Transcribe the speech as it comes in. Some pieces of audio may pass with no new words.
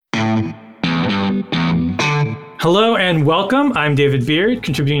Hello and welcome. I'm David Beard,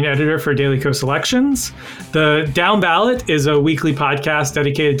 contributing editor for Daily Kos Elections. The Down Ballot is a weekly podcast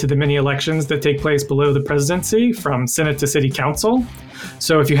dedicated to the many elections that take place below the presidency, from Senate to City Council.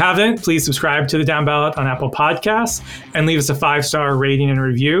 So if you haven't, please subscribe to the Down Ballot on Apple Podcasts and leave us a 5-star rating and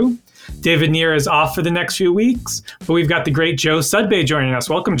review. David Neer is off for the next few weeks, but we've got the great Joe Sudbay joining us.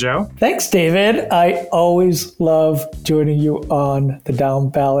 Welcome, Joe. Thanks, David. I always love joining you on the Down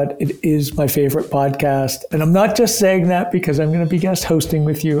Ballot. It is my favorite podcast. And I'm not just saying that because I'm going to be guest hosting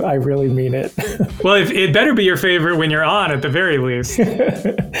with you. I really mean it. Well, it better be your favorite when you're on, at the very least.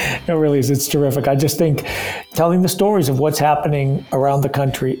 It really is. It's terrific. I just think telling the stories of what's happening around the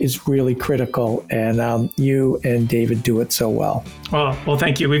country is really critical. And you and David do it so well. Well,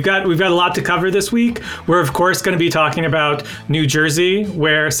 thank you. We've got a lot to cover this week. We're, of course, going to be talking about New Jersey,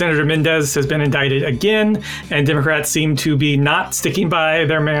 where Senator Mendez has been indicted again, and Democrats seem to be not sticking by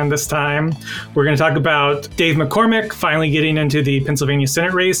their man this time. We're going to talk about Dave McCormick finally getting into the Pennsylvania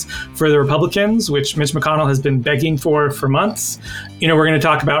Senate race for the Republicans, which Mitch McConnell has been begging for months. We're going to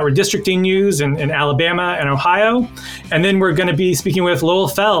talk about redistricting news in Alabama and Ohio. And then we're going to be speaking with Lowell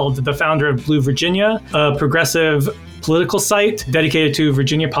Feld, the founder of Blue Virginia, a progressive political site dedicated to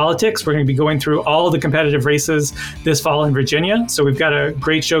Virginia politics. We're going to be going through all the competitive races this fall in Virginia. So we've got a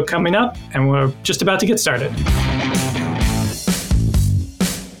great show coming up, and we're just about to get started.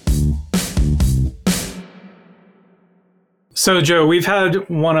 So, Joe, we've had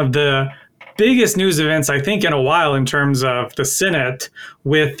one of the biggest news events, I think, in a while in terms of the Senate,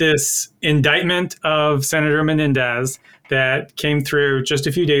 with this indictment of Senator Menendez that came through just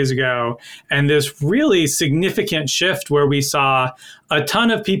a few days ago, and this really significant shift where we saw a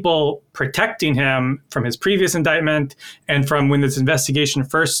ton of people protecting him from his previous indictment and from when this investigation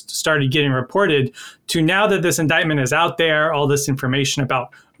first started getting reported, to now that this indictment is out there, all this information about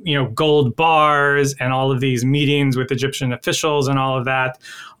gold bars and all of these meetings with Egyptian officials and all of that.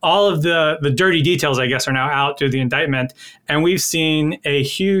 All of the dirty details, I guess, are now out through the indictment. And we've seen a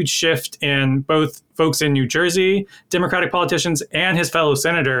huge shift in both folks in New Jersey, Democratic politicians, and his fellow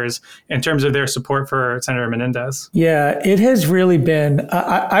senators in terms of their support for Senator Menendez. Yeah, it has really been.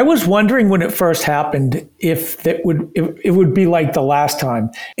 I was wondering when it first happened if it would be like the last time.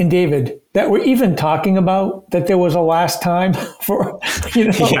 And David, that we're even talking about that there was a last time for,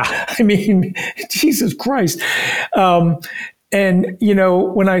 Yeah. I mean, Jesus Christ. And,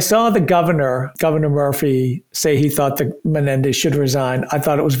 when I saw the Governor Murphy, say he thought that Menendez should resign, I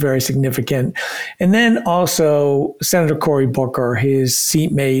thought it was very significant. And then also Senator Cory Booker, his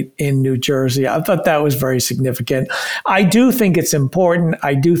seatmate in New Jersey, I thought that was very significant. I do think it's important.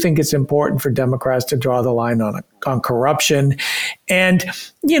 I do think it's important for Democrats to draw the line on corruption. And,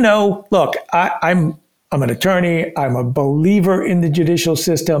 look, I'm an attorney. I'm a believer in the judicial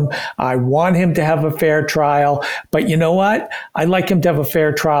system. I want him to have a fair trial. But you know what? I'd like him to have a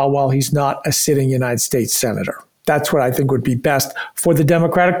fair trial while he's not a sitting United States senator. That's what I think would be best for the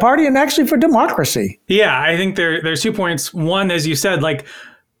Democratic Party and actually for democracy. Yeah, I think there's 2 points. One, as you said,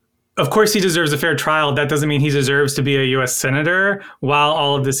 of course he deserves a fair trial. That doesn't mean he deserves to be a U.S. senator while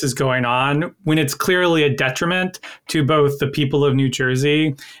all of this is going on, when it's clearly a detriment to both the people of New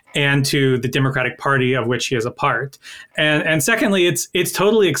Jersey and to the Democratic Party of which he is a part. And secondly, it's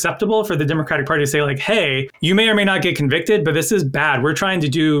totally acceptable for the Democratic Party to say, hey, you may or may not get convicted, but this is bad. We're trying to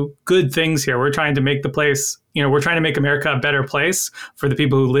do good things here. We're trying to make the place, we're trying to make America a better place for the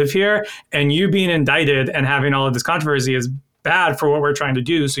people who live here. And you being indicted and having all of this controversy is bad for what we're trying to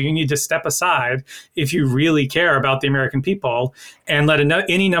do. So you need to step aside if you really care about the American people, and let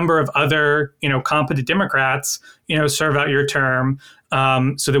any number of other, competent Democrats, serve out your term,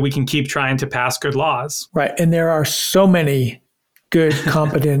 so that we can keep trying to pass good laws. Right. And there are so many good,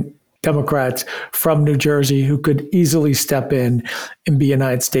 competent Democrats from New Jersey who could easily step in and be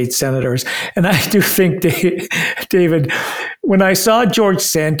United States senators. And I do think, David, when I saw George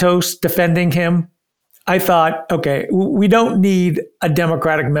Santos defending him, I thought, okay, we don't need a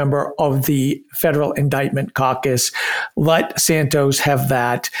Democratic member of the federal indictment caucus. Let Santos have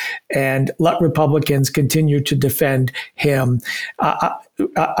that, and let Republicans continue to defend him.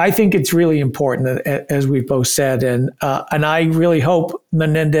 I think it's really important, as we've both said, and I really hope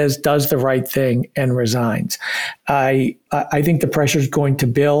Menendez does the right thing and resigns. I think the pressure is going to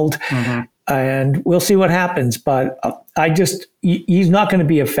build. Mm-hmm. And we'll see what happens. But he's not going to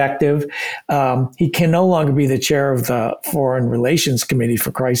be effective. He can no longer be the chair of the Foreign Relations Committee,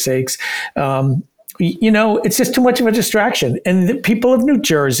 for Christ's sakes. it's just too much of a distraction. And the people of New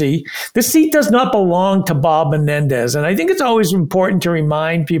Jersey, this seat does not belong to Bob Menendez. And I think it's always important to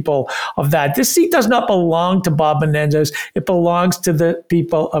remind people of that. This seat does not belong to Bob Menendez. It belongs to the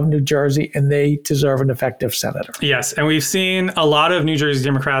people of New Jersey, and they deserve an effective senator. Yes. And we've seen a lot of New Jersey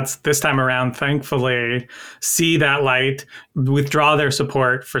Democrats this time around, thankfully, see that light, withdraw their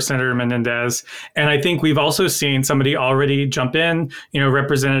support for Senator Menendez. And I think we've also seen somebody already jump in,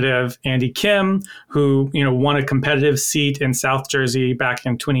 Representative Andy Kim, who, won a competitive seat in South Jersey back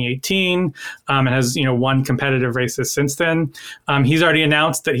in 2018 and has, won competitive races since then. He's already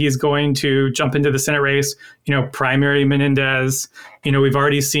announced that he's going to jump into the Senate race, primary Menendez. We've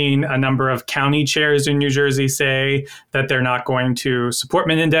already seen a number of county chairs in New Jersey say that they're not going to support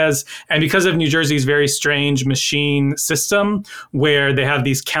Menendez. And because of New Jersey's very strange machine system, where they have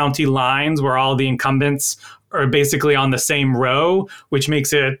these county lines where all the incumbents are basically on the same row, which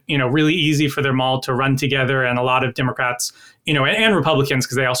makes it, really easy for them all to run together. And a lot of Democrats, and Republicans,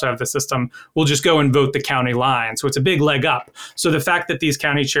 because they also have the system, will just go and vote the county line. So it's a big leg up. So the fact that these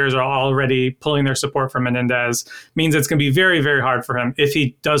county chairs are already pulling their support for Menendez means it's going to be very, very hard for him if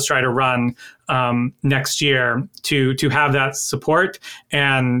he does try to run next year to have that support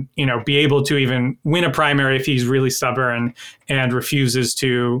and, be able to even win a primary if he's really stubborn and refuses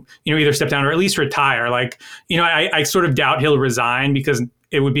to, either step down or at least retire. I sort of doubt he'll resign because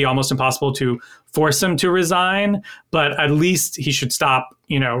it would be almost impossible to force him to resign, but at least he should stop,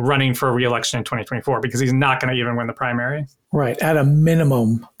 running for a re-election in 2024 because he's not going to even win the primary. Right. At a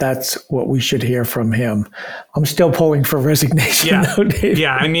minimum, that's what we should hear from him. I'm still pulling for resignation. Yeah. Though, Dave.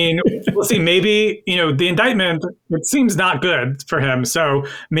 Yeah. I mean, we'll see. Maybe, the indictment, it seems not good for him. So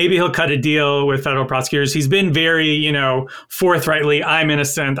maybe he'll cut a deal with federal prosecutors. He's been very, forthrightly, I'm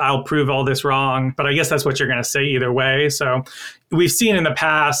innocent. I'll prove all this wrong. But I guess that's what you're going to say either way. So we've seen in the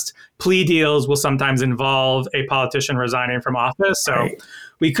past, plea deals will sometimes involve a politician resigning from office. So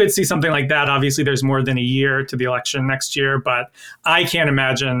we could see something like that. Obviously, there's more than a year to the election next year, but I can't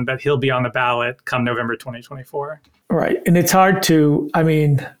imagine that he'll be on the ballot come November 2024. Right. And it's hard to,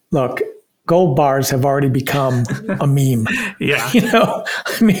 look, gold bars have already become a meme. Yeah.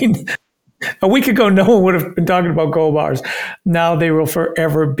 A week ago, no one would have been talking about gold bars. Now they will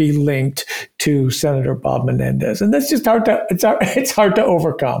forever be linked to Senator Bob Menendez. And that's just it's hard to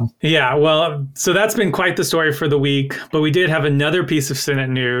overcome. Yeah, well, so that's been quite the story for the week. But we did have another piece of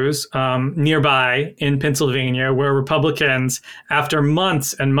Senate news nearby in Pennsylvania, where Republicans, after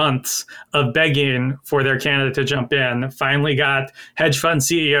months and months of begging for their candidate to jump in, finally got hedge fund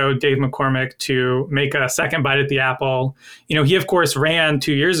CEO Dave McCormick to make a second bite at the apple. He, of course, ran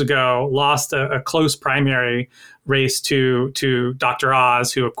 2 years ago, lost a close primary race to Dr.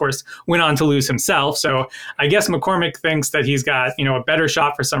 Oz, who, of course, went on to lose himself. So I guess McCormick thinks that he's got, a better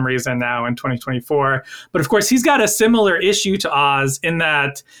shot for some reason now in 2024. But of course, he's got a similar issue to Oz in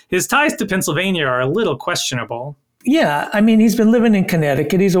that his ties to Pennsylvania are a little questionable. Yeah, he's been living in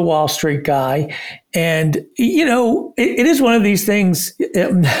Connecticut. He's a Wall Street guy. And, it is one of these things,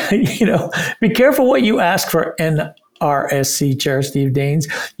 be careful what you ask for NRSC Chair Steve Daines.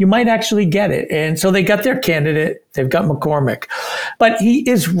 You might actually get it. And so they got their candidate. They've got McCormick. But he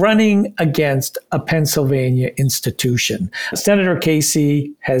is running against a Pennsylvania institution. Senator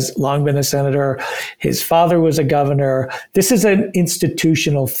Casey has long been a senator. His father was a governor. This is an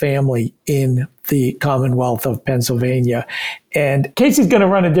institutional family in the Commonwealth of Pennsylvania. And Casey's going to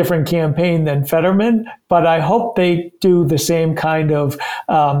run a different campaign than Fetterman, but I hope they do the same kind of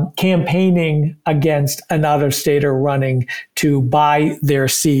campaigning against an out-of-stater running to buy their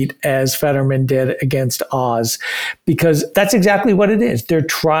seat as Fetterman did against Oz, because that's exactly what it is. They're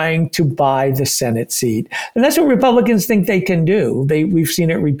trying to buy the Senate seat. And that's what Republicans think they can do. We've seen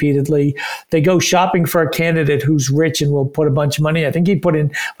it repeatedly. They go shopping for a candidate who's rich and will put a bunch of money. I think he put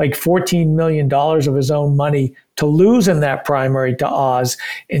in like $14 million of his own money to lose in that primary to Oz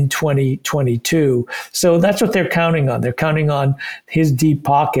in 2022. So that's what they're counting on. They're counting on his deep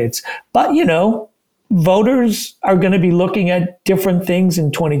pockets. But, voters are going to be looking at different things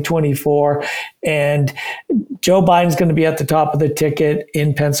in 2024. And Joe Biden's going to be at the top of the ticket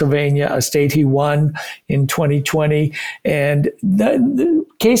in Pennsylvania, a state he won in 2020. And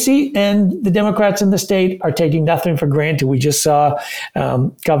Casey and the Democrats in the state are taking nothing for granted. We just saw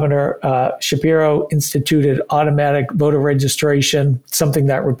Governor Shapiro instituted automatic voter registration, something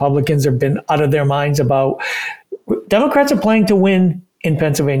that Republicans have been out of their minds about. Democrats are playing to win in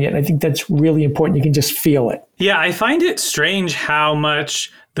Pennsylvania, and I think that's really important. You can just feel it. Yeah, I find it strange how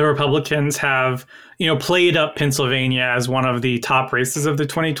much the Republicans have, played up Pennsylvania as one of the top races of the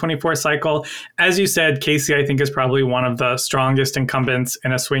 2024 cycle. As you said, Casey, I think, is probably one of the strongest incumbents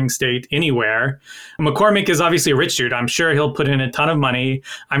in a swing state anywhere. McCormick is obviously a rich dude. I'm sure he'll put in a ton of money.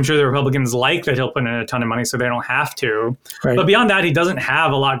 I'm sure the Republicans like that he'll put in a ton of money so they don't have to. Right. But beyond that, he doesn't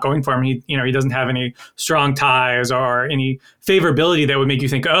have a lot going for him. He doesn't have any strong ties or any favorability that would make you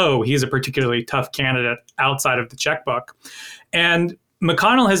think, oh, he's a particularly tough candidate outside of the checkbook. And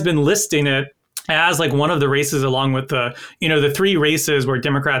McConnell has been listing it as like one of the races along with the three races where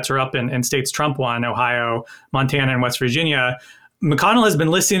Democrats are up in states Trump won, Ohio, Montana, and West Virginia. McConnell has been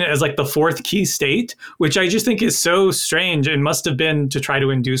listing it as like the fourth key state, which I just think is so strange and must have been to try to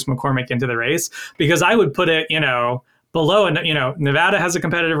induce McCormick into the race, because I would put it, below, Nevada has a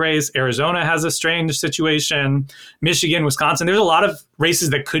competitive race. Arizona has a strange situation. Michigan, Wisconsin. There's a lot of races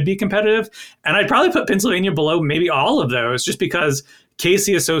that could be competitive. And I'd probably put Pennsylvania below maybe all of those just because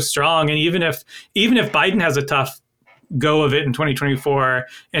Casey is so strong. And even if Biden has a tough go of it in 2024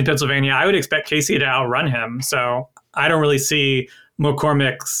 in Pennsylvania, I would expect Casey to outrun him. So I don't really see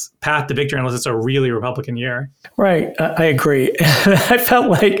McCormick's path to victory unless it's a really Republican year. Right. I agree. I felt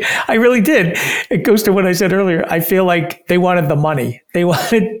like I really did. It goes to what I said earlier. I feel like they wanted the money. They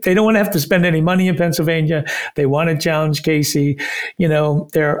don't want to have to spend any money in Pennsylvania. They want to challenge Casey.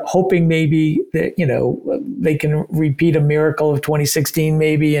 They're hoping maybe that, they can repeat a miracle of 2016,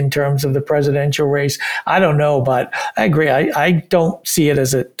 maybe in terms of the presidential race. I don't know, but I agree. I don't see it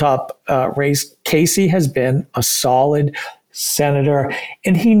as a top race. Casey has been a solid senator,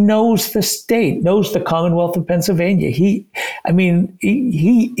 and he knows the state, knows the Commonwealth of Pennsylvania. He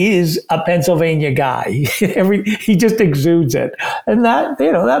is a Pennsylvania guy. He just exudes it, and that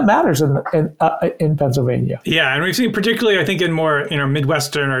matters in Pennsylvania. Yeah, and we've seen particularly, I think, in more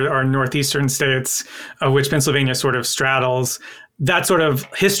Midwestern or Northeastern states, of which Pennsylvania sort of straddles. That sort of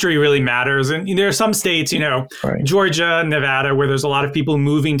history really matters. And there are some states, right. Georgia, Nevada, where there's a lot of people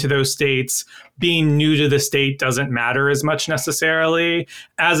moving to those states. Being new to the state doesn't matter as much necessarily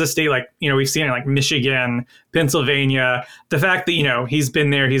as a state like, we've seen it like Michigan, Pennsylvania. The fact that, he's been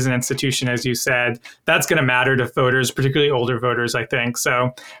there, he's an institution, as you said, that's going to matter to voters, particularly older voters, I think.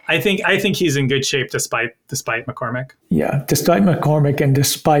 So I think he's in good shape despite McCormick. Yeah, despite McCormick and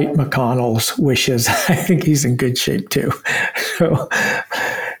despite McConnell's wishes, I think he's in good shape too. So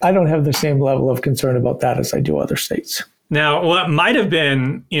I don't have the same level of concern about that as I do other states. Now, what might have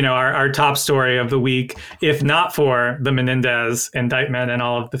been, our top story of the week, if not for the Menendez indictment and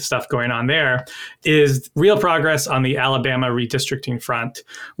all of the stuff going on there, is real progress on the Alabama redistricting front.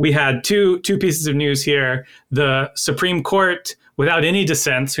 We had two pieces of news here. The Supreme Court, without any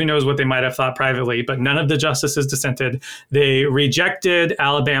dissents, who knows what they might have thought privately, but none of the justices dissented. They rejected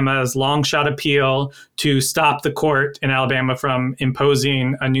Alabama's long shot appeal to stop the court in Alabama from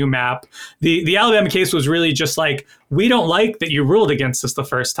imposing a new map. The Alabama case was really just like, we don't like that you ruled against us the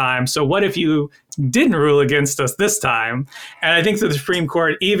first time. So what if you didn't rule against us this time? And I think that the Supreme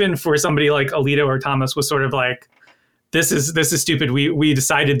Court, even for somebody like Alito or Thomas, was sort of like, this is stupid. We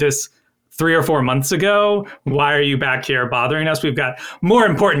decided this 3 or 4 months ago. Why are you back here bothering us? We've got more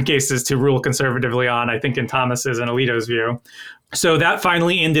important cases to rule conservatively on, I think, in Thomas's and Alito's view. So that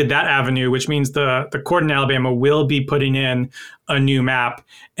finally ended that avenue, which means the court in Alabama will be putting in a new map.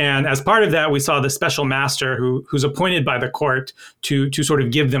 And as part of that, we saw the special master who's appointed by the court to sort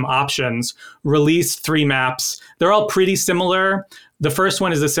of give them options, release 3 maps. They're all pretty similar. The first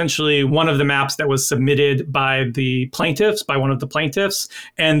one is essentially one of the maps that was submitted by one of the plaintiffs.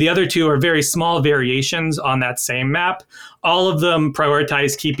 And the other 2 are very small variations on that same map. All of them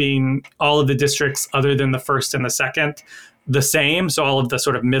prioritize keeping all of the districts other than the first and the second the same. So all of the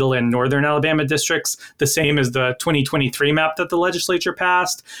sort of middle and northern Alabama districts, the same as the 2023 map that the legislature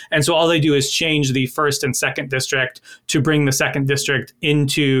passed. And so all they do is change the first and second district to bring the second district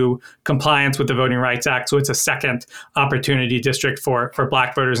into compliance with the Voting Rights Act. So it's a second opportunity district for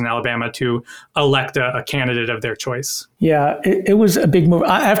Black voters in Alabama to elect a candidate of their choice. Yeah, it was a big move.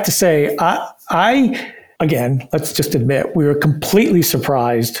 I have to say, again, let's just admit, we were completely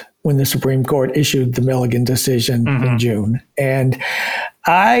surprised when the Supreme Court issued the Milligan decision in June. And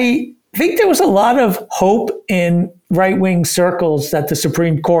I think there was a lot of hope in right-wing circles that the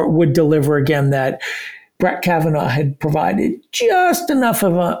Supreme Court would deliver again, that Brett Kavanaugh had provided just enough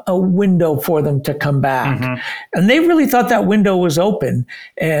of a window for them to come back. And they really thought that window was open,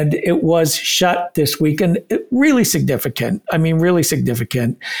 and it was shut this week. And really significant. I mean, really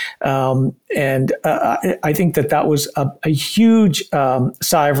significant. And I think that was a huge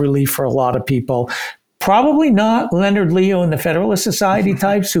sigh of relief for a lot of people. Probably not Leonard Leo and the Federalist Society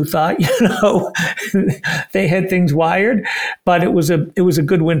types who thought, they had things wired, but it was a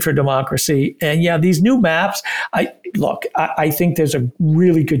good win for democracy. And yeah, these new maps, I think there's a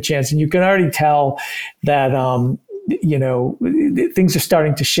really good chance, and you can already tell that things are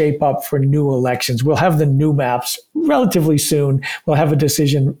starting to shape up for new elections. We'll have the new maps relatively soon. We'll have a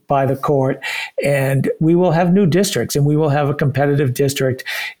decision by the court, and we will have new districts, and we will have a competitive district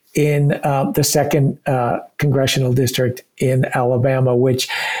in the second congressional district in Alabama, which,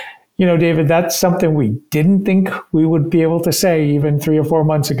 David, that's something we didn't think we would be able to say even 3 or 4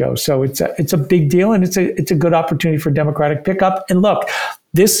 months ago. So it's a big deal, and it's a good opportunity for Democratic pickup. And look,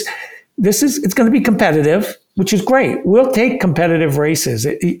 it's going to be competitive, which is great. We'll take competitive races.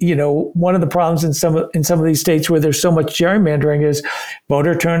 One of the problems in some of these states where there's so much gerrymandering is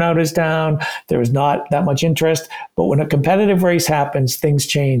voter turnout is down. There is not that much interest. But when a competitive race happens, things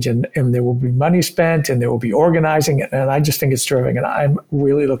change, and there will be money spent, and there will be organizing. And I just think it's terrific. And I'm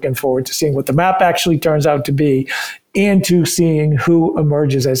really looking forward to seeing what the map actually turns out to be, and to seeing who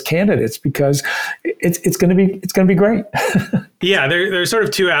emerges as candidates, because it's going to be great. Yeah, there's sort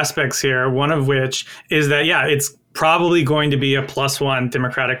of two aspects here. One of which is that, it's probably going to be a +1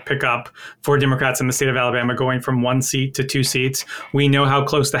 Democratic pickup for Democrats in the state of Alabama, going from 1 seat to 2 seats. We know how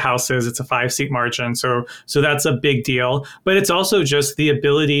close the House is. It's a 5-seat margin. So that's a big deal. But it's also just the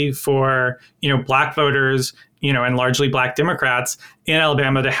ability for, Black voters, and largely Black Democrats in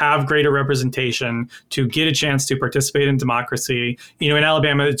Alabama to have greater representation, to get a chance to participate in democracy. In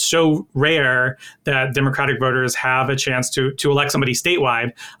Alabama, it's so rare that Democratic voters have a chance to elect somebody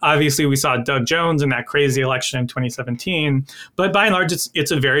statewide. Obviously, we saw Doug Jones in that crazy election in 2017, but by and large,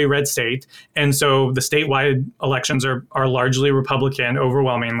 it's a very red state. And so the statewide elections are largely Republican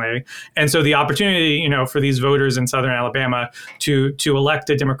overwhelmingly. And so the opportunity, for these voters in Southern Alabama to elect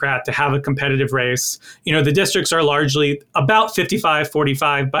a Democrat, to have a competitive race, the districts are largely about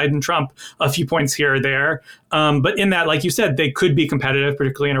 55-45 Biden-Trump, a few points here or there. But in that, like you said, they could be competitive,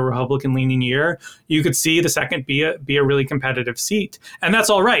 particularly in a Republican-leaning year. You could see the second be a really competitive seat. And that's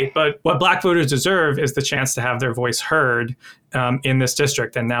all right. But what Black voters deserve is the chance to have their voice heard in this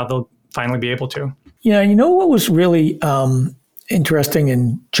district. And now they'll finally be able to. Yeah, what was really interesting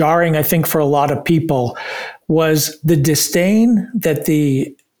and jarring, I think, for a lot of people was the disdain that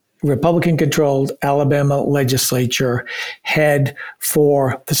the Republican-controlled Alabama legislature had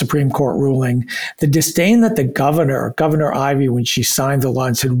for the Supreme Court ruling, the disdain that the Governor Ivey, when she signed the law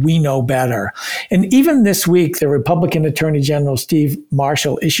and said, "We know better." And even this week, the Republican Attorney General, Steve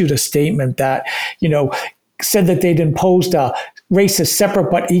Marshall, issued a statement that, said that they'd imposed a racist, separate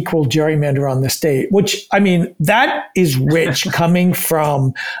but equal gerrymander on the state, which, that is rich coming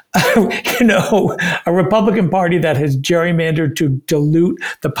from, a Republican Party that has gerrymandered to dilute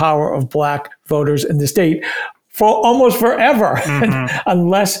the power of Black voters in the state for almost forever,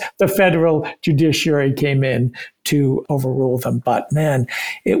 unless the federal judiciary came in to overrule them. But man,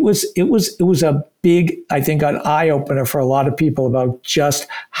 it was a big, I think, an eye opener for a lot of people about just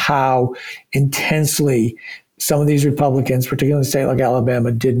how intensely some of these Republicans, particularly in a state like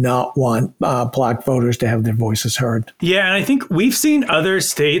Alabama, did not want Black voters to have their voices heard. Yeah, and I think we've seen other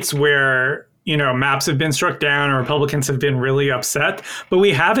states where maps have been struck down and Republicans have been really upset, but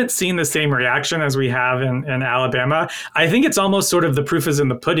we haven't seen the same reaction as we have in Alabama. I think it's almost sort of the proof is in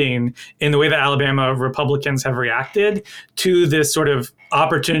the pudding in the way that Alabama Republicans have reacted to this sort of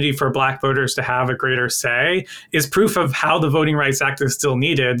opportunity for Black voters to have a greater say is proof of how the Voting Rights Act is still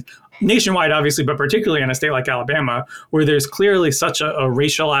needed. Nationwide, obviously, but particularly in a state like Alabama, where there's clearly such a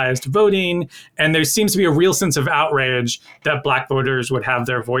racialized voting, and there seems to be a real sense of outrage that Black voters would have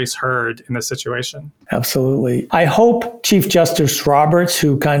their voice heard in this situation. Absolutely. I hope Chief Justice Roberts,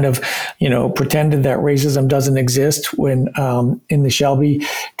 who kind of, pretended that racism doesn't exist when in the Shelby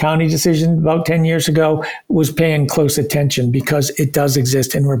County decision about 10 years ago, was paying close attention, because it does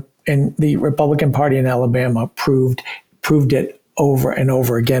exist, and the Republican Party in Alabama proved it over and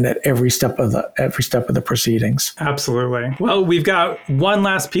over again at every step of the proceedings. Absolutely. Well, we've got one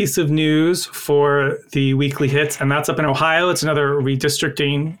last piece of news for the weekly hits, and that's up in Ohio. It's another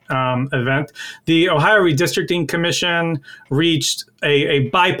redistricting event. The Ohio Redistricting Commission reached a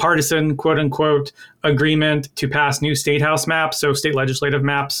bipartisan, quote unquote, agreement to pass new state house maps, so state legislative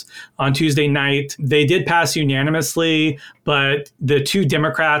maps, on Tuesday night. They did pass unanimously, but the two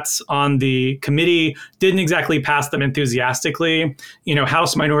Democrats on the committee didn't exactly pass them enthusiastically.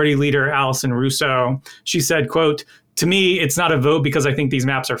 House Minority Leader Allison Russo, she said, quote, to me, it's not a vote because I think these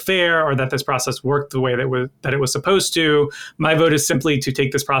maps are fair or that this process worked the way that it was supposed to. My vote is simply to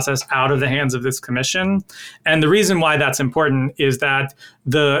take this process out of the hands of this commission. And the reason why that's important is that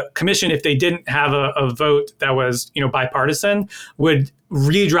the commission, if they didn't have a vote that was, bipartisan, would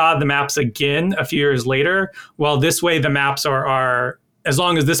redraw the maps again a few years later. While this way, the maps are as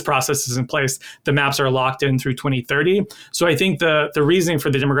long as this process is in place, the maps are locked in through 2030. So I think the reasoning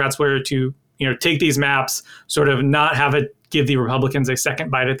for the Democrats were to take these maps, sort of not have it give the Republicans a second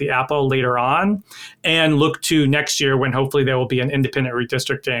bite at the apple later on, and look to next year when hopefully there will be an independent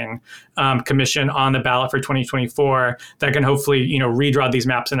redistricting commission on the ballot for 2024 that can hopefully, redraw these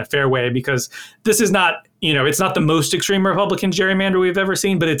maps in a fair way, because this is not, it's not the most extreme Republican gerrymander we've ever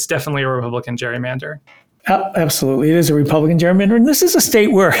seen, but it's definitely a Republican gerrymander. Absolutely. It is a Republican gerrymander. And this is a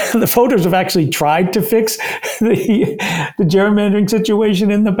state where the voters have actually tried to fix the gerrymandering situation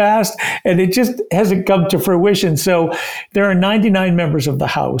in the past, and it just hasn't come to fruition. So there are 99 members of the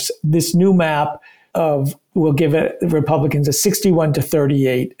House. This new map will give Republicans a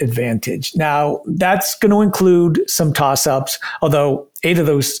 61-38 advantage. Now, that's going to include some toss-ups, although 8 of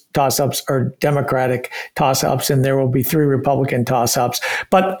those toss-ups are Democratic toss-ups, and there will be 3 Republican toss-ups.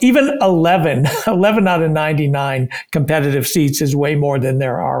 But even 11 out of 99 competitive seats is way more than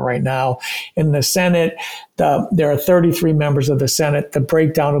there are right now. In the Senate, there are 33 members of the Senate. The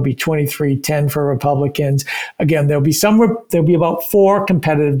breakdown will be 23-10 for Republicans. Again, there'll be about 4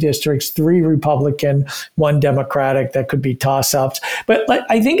 competitive districts, 3 Republican, 1 Democratic. That could be toss-ups. But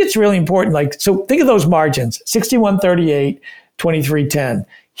I think it's really important. So think of those margins: 61-38, 23-10.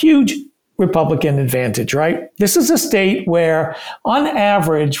 Huge Republican advantage, right? This is a state where, on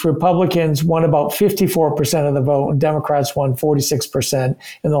average, Republicans won about 54% of the vote and Democrats won 46%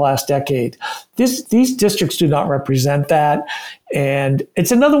 in the last decade. These districts do not represent that. And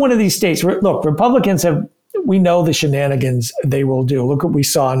it's another one of these states where, look, Republicans we know the shenanigans they will do. Look what we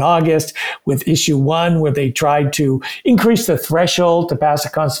saw in August with issue 1, where they tried to increase the threshold to pass a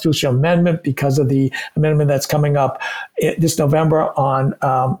constitutional amendment because of the amendment that's coming up this November on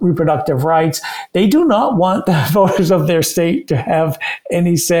reproductive rights. They do not want the voters of their state to have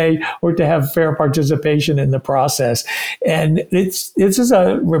any say or to have fair participation in the process. And this is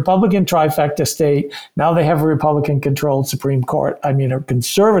a Republican trifecta state. Now they have a Republican-controlled Supreme Court. I mean, a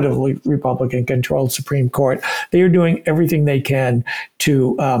conservatively Republican-controlled Supreme Court. They are doing everything they can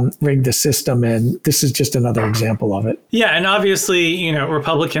to rig the system, and this is just another example of it. Yeah, and obviously,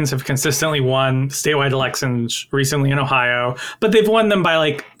 Republicans have consistently won statewide elections recently in Ohio, but they've won them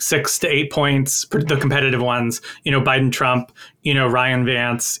by 6 to 8 points, the competitive ones, Biden, Trump, Ryan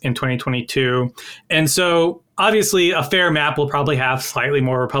Vance in 2022. And so obviously a fair map will probably have slightly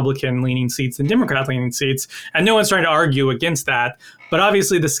more Republican-leaning seats than Democrat-leaning seats, and no one's trying to argue against that. But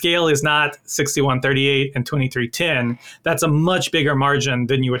obviously the scale is not 61-38 and 23-10. That's a much bigger margin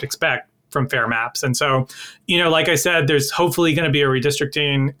than you would expect from fair maps. And so, like I said, there's hopefully going to be a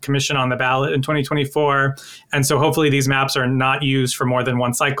redistricting commission on the ballot in 2024. And so hopefully these maps are not used for more than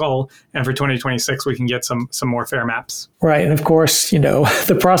one cycle. And for 2026, we can get some more fair maps. Right. And of course,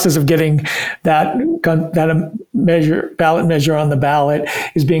 the process of getting that ballot measure on the ballot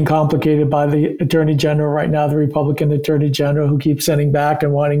is being complicated by the Attorney General right now, the Republican Attorney General, who keeps sending back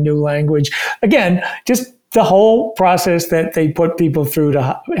and wanting new language. Again, just the whole process that they put people through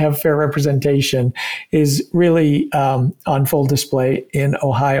to have fair representation is really on full display in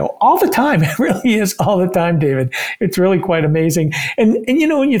Ohio all the time. It really is all the time, David. It's really quite amazing. And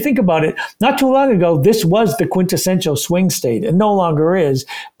when you think about it, not too long ago, this was the quintessential swing state, and no longer is,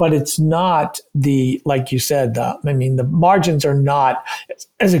 but it's not like you said, the margins are not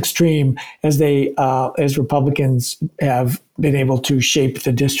as extreme as as Republicans have been able to shape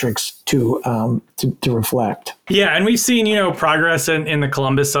the districts to reflect. Yeah, and we've seen, progress in the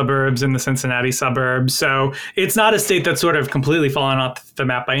Columbus suburbs and the Cincinnati suburbs. So it's not a state that's sort of completely fallen off the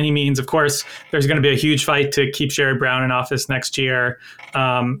map by any means. Of course, there's going to be a huge fight to keep Sherrod Brown in office next year.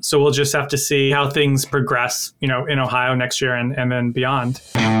 So we'll just have to see how things progress, in Ohio next year and then beyond.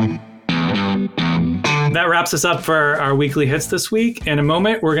 That wraps us up for our weekly hits this week. In a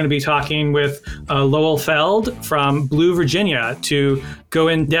moment, we're going to be talking with Lowell Feld from Blue Virginia to go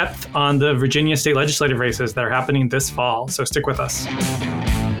in depth on the Virginia state legislative races that are happening this fall. So stick with us.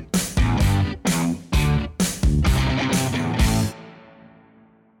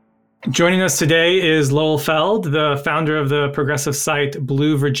 Joining us today is Lowell Feld, the founder of the progressive site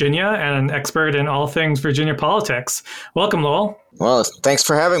Blue Virginia and an expert in all things Virginia politics. Welcome, Lowell. Well, thanks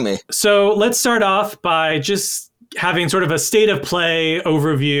for having me. So let's start off by just having sort of a state of play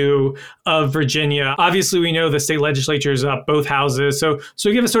overview of Virginia. Obviously, we know the state legislature is up both houses. So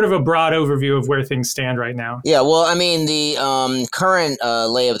give us sort of a broad overview of where things stand right now. Yeah, well, I mean, the current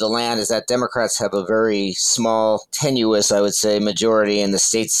lay of the land is that Democrats have a very small, tenuous, I would say, majority in the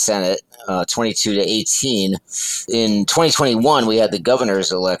state Senate, 22 to 18. In 2021, we had the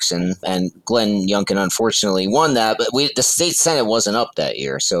governor's election, and Glenn Youngkin unfortunately won that, but the state Senate wasn't up that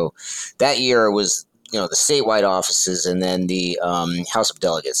year. So that year was the statewide offices and then the House of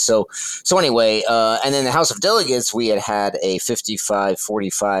Delegates. So anyway, and then the House of Delegates, we had a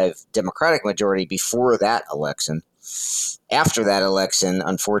 55-45 Democratic majority before that election. After that election,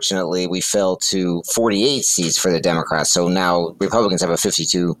 unfortunately, we fell to 48 seats for the Democrats. So now Republicans have a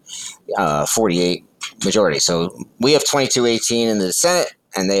 52-48 majority. So we have 22-18 in the Senate,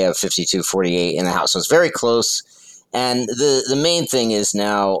 and they have 52-48 in the House. So it's very close. And the main thing is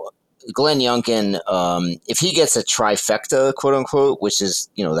now Glenn Youngkin, if he gets a trifecta, quote unquote, which is,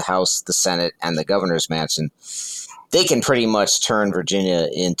 the House, the Senate, and the governor's mansion, they can pretty much turn Virginia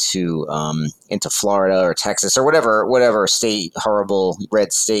into Florida or Texas or whatever state, horrible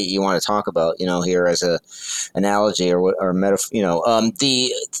red state you want to talk about, here as a analogy or metaphor.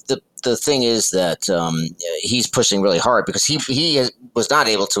 The thing is that he's pushing really hard because he was not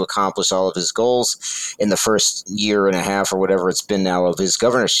able to accomplish all of his goals in the first year and a half or whatever it's been now of his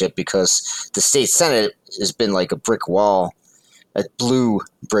governorship, because the state Senate has been like a brick wall, a blue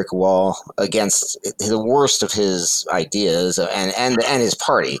brick wall against the worst of his ideas and his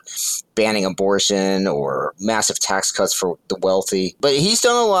party, banning abortion or massive tax cuts for the wealthy. But he's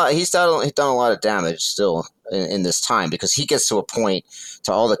done a lot. He's done a lot of damage still in this time, because he gets to appoint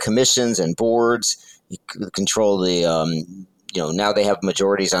to all the commissions and boards. He control the now they have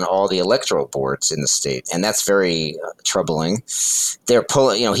majorities on all the electoral boards in the state, and that's very troubling. They're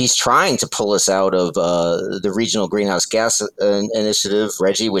he's trying to pull us out of the regional greenhouse gas initiative,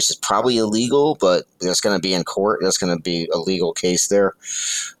 Reggie, which is probably illegal, but there's going to be in court. There's going to be a legal case there.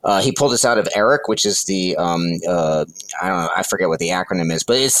 He pulled us out of ERIC, which is the I don't know, I forget what the acronym is,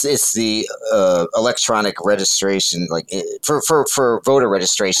 but it's the electronic registration, like for voter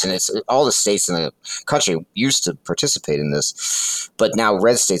registration. It's all the states in the country used to participate in this. But now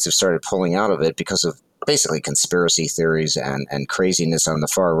red states have started pulling out of it because of basically conspiracy theories and craziness on the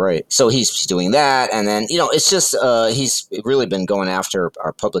far right. So he's doing that. And then, it's just he's really been going after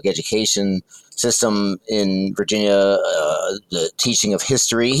our public education system in Virginia, the teaching of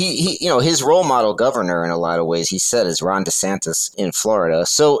history. He his role model governor in a lot of ways, he said, is Ron DeSantis in Florida.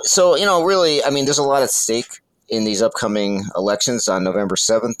 So really, I mean, there's a lot at stake in these upcoming elections on November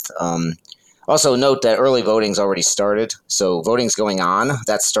 7th. Also note that early voting's already started. So voting's going on.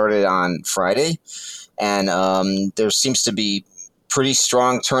 That started on Friday. And there seems to be pretty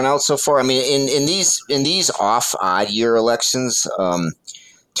strong turnout so far. I mean, in these odd year elections,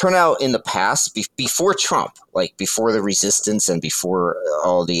 turnout in the past before Trump, like before the resistance and before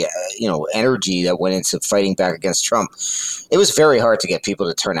all the energy that went into fighting back against Trump, it was very hard to get people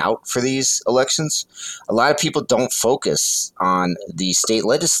to turn out for these elections. A lot of people don't focus on the state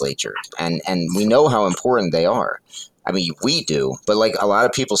legislature, and we know how important they are. I mean, we do, but like a lot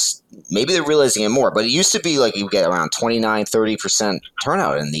of people, maybe they're realizing it more, but it used to be like you get around 29-30%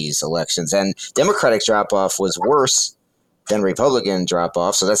 turnout in these elections, and Democratic drop-off was worse than Republican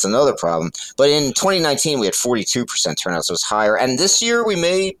drop-off, so that's another problem. But in 2019, we had 42% turnout, so it's higher. And this year we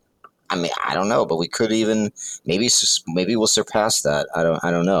may, I don't know, but we could even, maybe we'll surpass that. I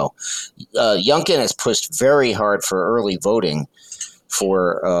don't know. Youngkin has pushed very hard for early voting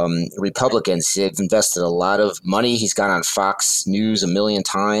for Republicans. They've invested a lot of money. He's gone on Fox News 1 million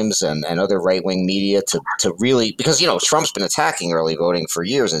times and other right-wing media to really, because, Trump's been attacking early voting for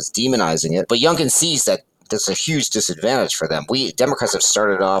years and it's demonizing it. But Youngkin sees that there's a huge disadvantage for them. Democrats have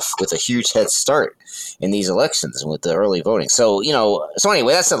started off with a huge head start in these elections with the early voting. So,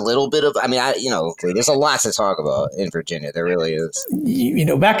 anyway, that's a little bit of, there's a lot to talk about in Virginia. There really is.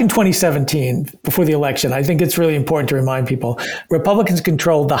 Back in 2017, before the election, I think it's really important to remind people, Republicans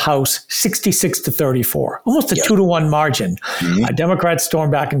controlled the House 66-34, almost a 2-1 margin. Mm-hmm. Democrats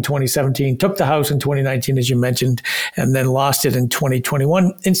stormed back in 2017, took the House in 2019, as you mentioned, and then lost it in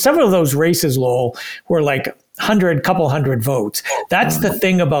 2021. In several of those races, Lowell, were like couple hundred votes. That's the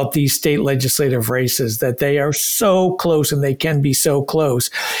thing about these state legislative races, that they are so close and they can be so close.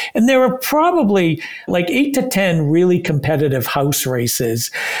 And there are probably like 8 to 10 really competitive House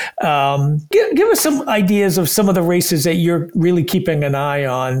races. Give us some ideas of some of the races that you're really keeping an eye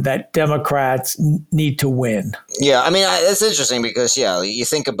on that Democrats need to win. Yeah, that's interesting because, you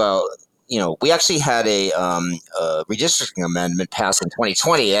think about we actually had a redistricting amendment passed in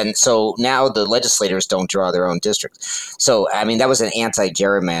 2020, and so now the legislators don't draw their own districts. So, I mean, that was an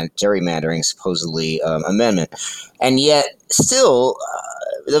anti-gerrymandering, supposedly, amendment. And yet, still,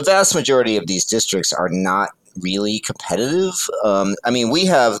 the vast majority of these districts are not really competitive. I mean, we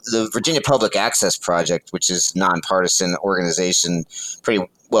have the Virginia Public Access Project, which is nonpartisan organization, pretty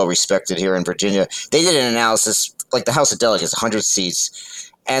well respected here in Virginia. They did an analysis, like the House of Delegates, 100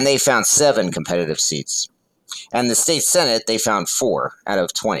 seats, and they found 7 competitive seats. And the state Senate, they found 4 out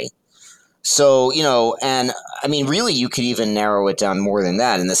of 20. So, and I mean, really, you could even narrow it down more than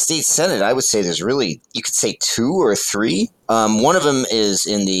that. In the state Senate, I would say there's really, you could say 2 or 3. One of them is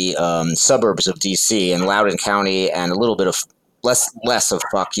in the suburbs of D.C. in Loudoun County and a little bit of less of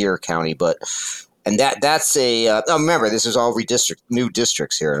Fauquier County, and that's remember, this is all new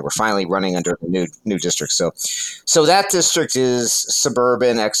districts here, and we're finally running under the new districts. So that district is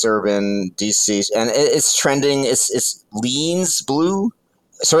suburban, exurban, DC, and it's trending. It's leans blue,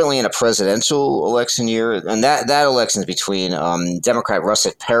 certainly in a presidential election year, and that election is between Democrat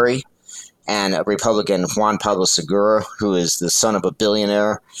Russet Perry and Republican Juan Pablo Segura, who is the son of a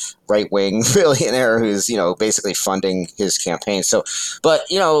billionaire, right-wing billionaire, who's, basically funding his campaign. So, but,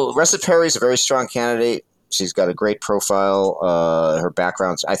 Russet Perry is a very strong candidate. She's got a great profile. Her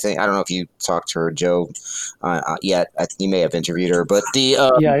background, I don't know if you talked to her, Joe, yet. You may have interviewed her, but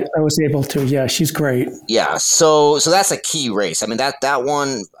yeah, I was able to. Yeah, she's great. Yeah, so that's a key race. I mean, that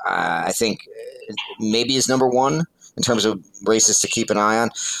one, I think, maybe is number one in terms of races to keep an eye on.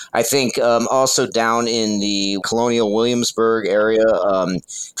 I think also down in the Colonial Williamsburg area,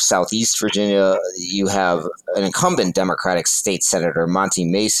 Southeast Virginia, you have an incumbent Democratic state senator, Monty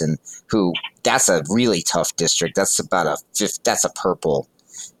Mason, who that's a really tough district. That's that's a purple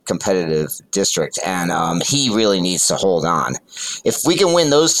competitive district, and he really needs to hold on. If we can win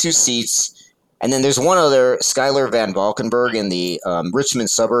those 2 seats. And then there's one other, Skylar Van Valkenburg in the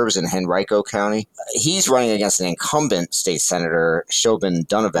Richmond suburbs in Henrico County. He's running against an incumbent state senator, Shobin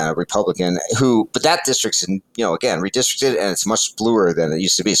Donovan, a Republican, but that district's, again, redistricted, and it's much bluer than it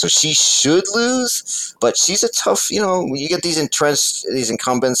used to be. So she should lose, but she's a tough, you get these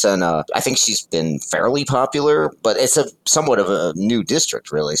incumbents, and I think she's been fairly popular, but it's somewhat of a new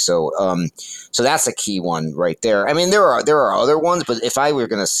district, really. So that's a key one right there. I mean, there are other ones, but if I were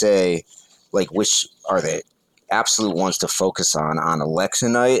going to say, like, which are the absolute ones to focus on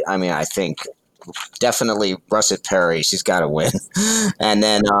election night? I mean, I think definitely Russet Perry, she's got to win, and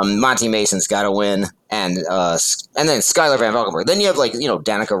then Monty Mason's got to win, and then Skylar Van Valkenburg. Then you have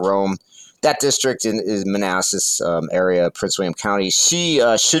Danica Rome, that district is Manassas area, Prince William County. She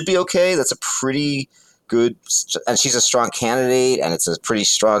should be okay. That's a pretty good, and she's a strong candidate, and it's a pretty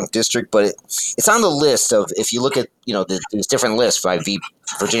strong district, but it's on the list of, if you look at these different lists by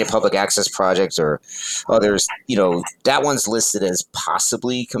Virginia Public Access Project or others, that one's listed as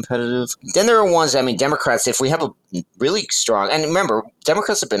possibly competitive. Then there are ones, I mean, Democrats, if we have a really strong, and remember,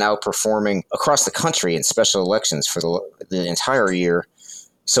 Democrats have been outperforming across the country in special elections for the entire year,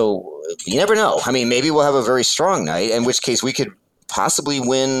 so you never know. I mean, maybe we'll have a very strong night, in which case we could possibly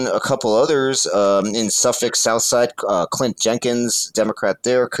win a couple others. In Suffolk, Southside, Clint Jenkins, Democrat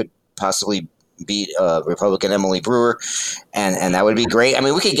there, could possibly beat Republican Emily Brewer, and that would be great. I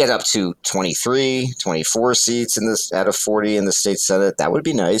mean, we could get up to 23, 24 seats out of 40 in the state Senate. That would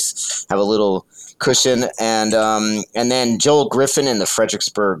be nice. Have a little cushion. And then Joel Griffin in the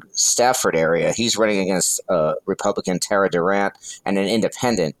Fredericksburg, Stafford area. He's running against Republican Tara Durant and an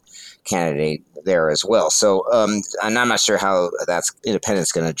independent candidate there as well. So, and I'm not sure how that's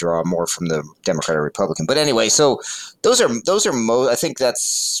independent's going to draw more from the Democrat or Republican. But anyway, so those are I think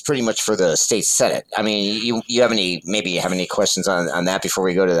that's pretty much for the state Senate. I mean, you have any questions on that before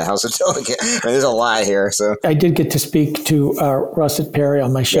we go to the House of Delegates? I mean, there's a lot here. So I did get to speak to Russet Perry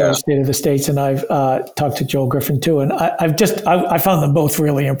on my show, State of the States, and I've talked to Joel Griffin too, and I found them both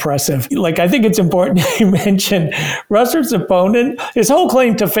really impressive. Like, I think it's important you mention Russet's opponent. His whole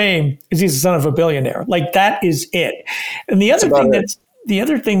claim to fame is he's the son of a billionaire. Like, that is it. And the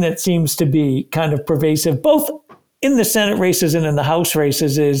other thing that seems to be kind of pervasive, both in the Senate races and in the House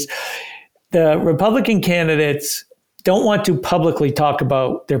races, is the Republican candidates don't want to publicly talk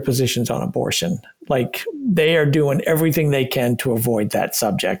about their positions on abortion. Like, they are doing everything they can to avoid that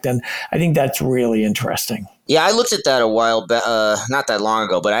subject. And I think that's really interesting. Yeah, I looked at that a while back, not that long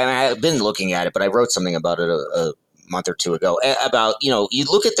ago, but I've been looking at it, but I wrote something about it a month or two ago about, you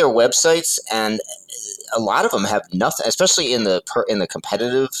look at their websites, and a lot of them have nothing, especially in the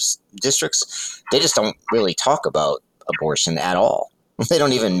competitive districts. They just don't really talk about abortion at all. They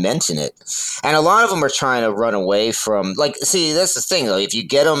don't even mention it. And a lot of them are trying to run away from, like, see, that's the thing, though. If you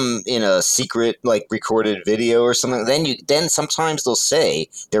get them in a secret, like, recorded video or something, then sometimes they'll say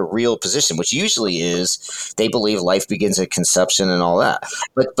their real position, which usually is they believe life begins at conception and all that.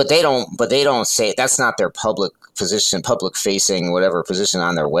 But they don't say, that's not their public position, public facing, whatever position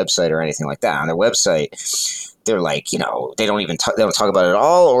on their website or anything like that. On their website, they're like, they don't even they don't talk about it at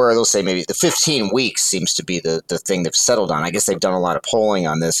all, or they'll say maybe the 15 weeks seems to be the thing they've settled on. I guess they've done a lot of polling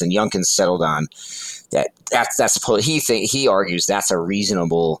on this, and Youngkin's settled on that's he argues that's a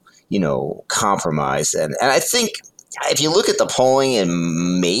reasonable, compromise. And I think if you look at the polling,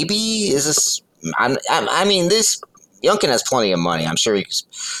 and maybe is this, I mean, this Youngkin has plenty of money. I'm sure he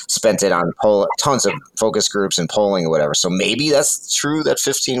spent it on tons of focus groups and polling or whatever. So maybe that's true that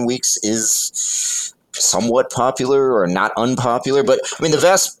 15 weeks is somewhat popular or not unpopular. But I mean,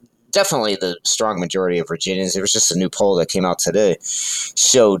 definitely the strong majority of Virginians, there was just a new poll that came out today,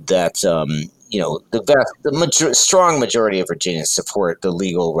 showed that, strong majority of Virginians support the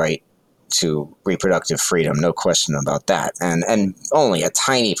legal right to reproductive freedom, no question about that. And only a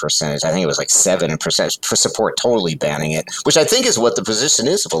tiny percentage, I think it was like 7% for support totally banning it, which I think is what the position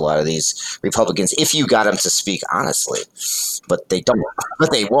is of a lot of these Republicans, if you got them to speak honestly. But they don't,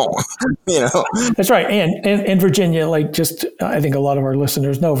 but they won't, That's right. And Virginia, I think a lot of our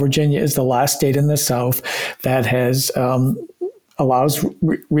listeners know, Virginia is the last state in the South that has allows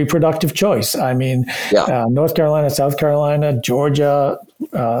reproductive choice. I mean, North Carolina, South Carolina, Georgia,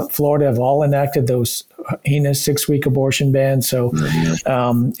 Florida have all enacted those heinous 6-week abortion bans. So this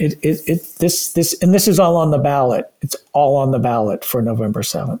is all on the ballot. It's all on the ballot for November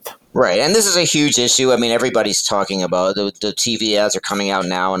 7th. Right, and this is a huge issue. I mean, everybody's talking about it. The TV ads are coming out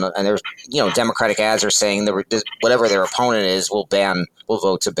now, and there's Democratic ads are saying that whatever their opponent is will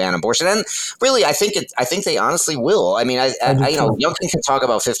vote to ban abortion. And really, I think they honestly will. I mean, Youngkin can talk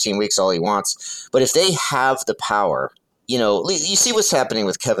about 15 weeks all he wants, but if they have the power, you see what's happening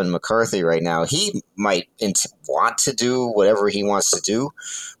with Kevin McCarthy right now. He might want to do whatever he wants to do,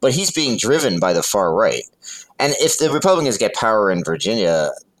 but he's being driven by the far right. And if the Republicans get power in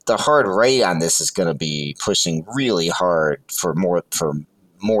Virginia, the hard right on this is going to be pushing really hard for more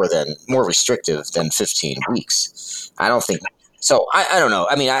restrictive than 15 weeks. I don't think so. I don't know.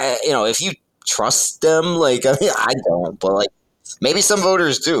 I mean, if you trust them, I don't, but maybe some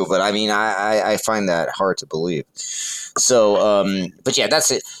voters do, but I mean, I find that hard to believe. So, but yeah, that's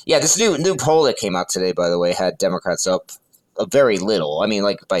it. Yeah, this new poll that came out today, by the way, had Democrats up a very little. I mean,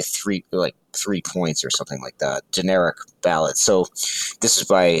 by 3 points or something like that. Generic ballot. So this is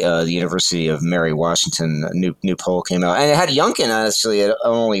by the University of Mary Washington. A new poll came out, and it had Youngkin actually at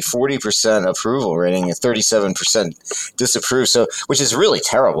only 40% approval rating and 37% disapprove. So, which is really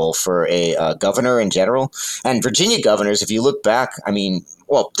terrible for a governor in general. And Virginia governors, if you look back, I mean,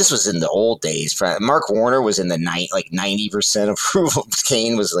 well, this was in the old days. Mark Warner was in the 90% approval.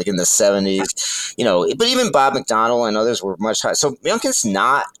 Kane was in the 70s. But even Bob McDonnell and others were much higher. So Youngkin's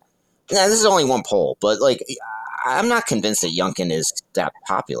not. Now, this is only one poll, but I'm not convinced that Youngkin is that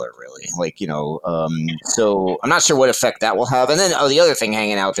popular, really. So I'm not sure what effect that will have. And then the other thing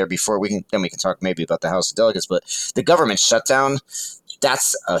hanging out there before we can talk maybe about the House of Delegates, but the government shutdown.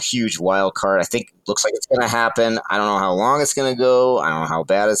 That's a huge wild card. I think looks like it's going to happen. I don't know how long it's going to go. I don't know how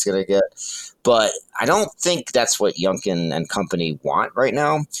bad it's going to get. But I don't think that's what Youngkin and company want right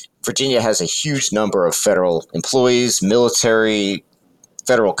now. Virginia has a huge number of federal employees, military,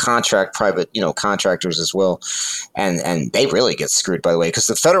 federal private, contractors as well. And they really get screwed, by the way, because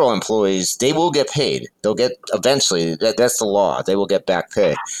the federal employees, they will get paid. They'll get eventually, that's the law. They will get back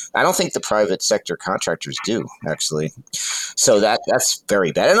pay. I don't think the private sector contractors do, actually. So that's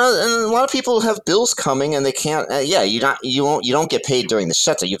very bad. And a lot of people have bills coming and they can't, you don't get paid during the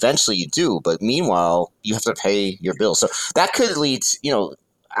shutdown. Eventually you do, but meanwhile, you have to pay your bills. So that could lead,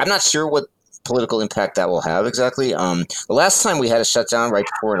 I'm not sure what political impact that will have exactly. The last time we had a shutdown right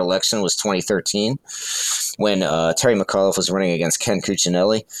before an election was 2013 when Terry McAuliffe was running against Ken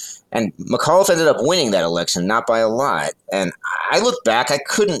Cuccinelli. And McAuliffe ended up winning that election, not by a lot. And I look back, I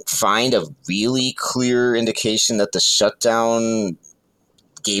couldn't find a really clear indication that the shutdown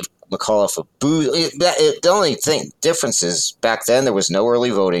gave McAuliffe a boost. The only difference is back then there was no early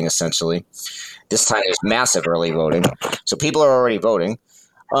voting, essentially. This time there's massive early voting. So people are already voting.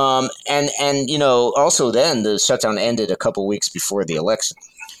 Also then the shutdown ended a couple weeks before the election.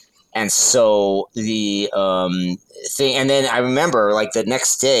 And so the thing, and then I remember the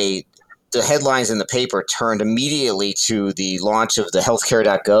next day, the headlines in the paper turned immediately to the launch of the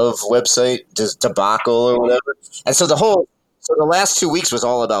healthcare.gov website, debacle or whatever. And so So the last 2 weeks was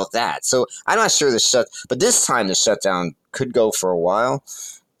all about that. So I'm not sure but this time the shutdown could go for a while.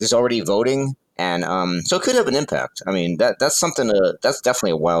 There's already voting. And so it could have an impact. I mean, that's something that's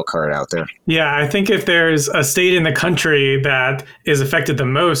definitely a wild card out there. Yeah, I think if there's a state in the country that is affected the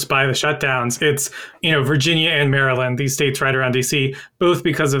most by the shutdowns, it's, Virginia and Maryland, these states right around DC, both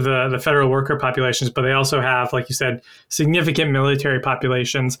because of the federal worker populations, but they also have, like you said, significant military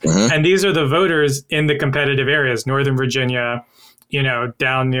populations. Mm-hmm. And these are the voters in the competitive areas, Northern Virginia,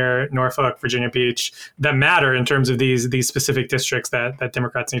 down near Norfolk, Virginia Beach, that matter in terms of these specific districts that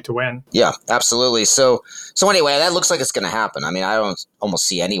Democrats need to win. Yeah, absolutely. So anyway, that looks like it's going to happen. I mean, I don't almost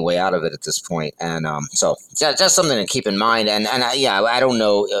see any way out of it at this point. And so that's something to keep in mind. And I don't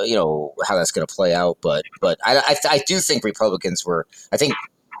know, how that's going to play out, but I do think I think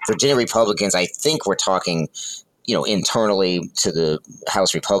Virginia Republicans, we're talking, internally to the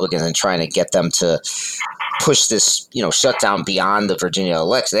House Republicans and trying to get them to push this, shutdown beyond the Virginia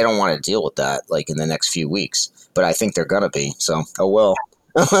election. They don't want to deal with that like in the next few weeks, but I think they're going to be. So, oh well.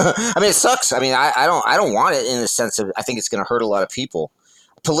 I mean, it sucks. I mean, I don't want it in the sense of I think it's going to hurt a lot of people.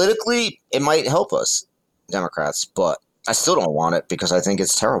 Politically, it might help us, Democrats, but I still don't want it because I think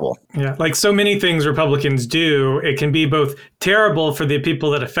it's terrible. Yeah, like so many things Republicans do, it can be both terrible for the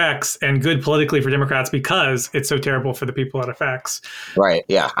people it affects and good politically for Democrats because it's so terrible for the people it affects. Right.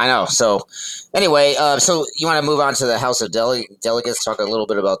 Yeah, I know. So anyway, so you want to move on to the House of Delegates, talk a little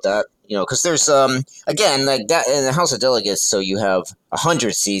bit about that, because there's, again, like that in the House of Delegates, so you have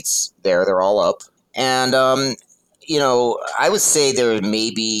 100 seats there. They're all up. And, I would say there may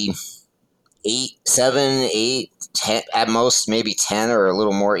be 7, 8, 10, at most maybe 10 or a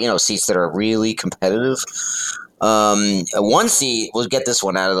little more, seats that are really competitive. One seat, we'll get this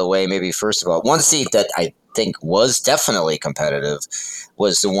one out of the way maybe first of all. One seat that I think was definitely competitive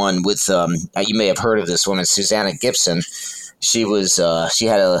was the one with, you may have heard of this woman, Susanna Gibson. She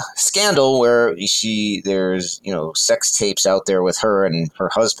had a scandal where there's, sex tapes out there with her and her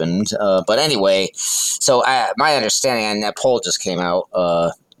husband. But anyway, so my understanding, and that poll just came out,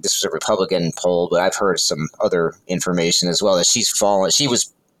 this was a Republican poll, but I've heard some other information as well that she's fallen. She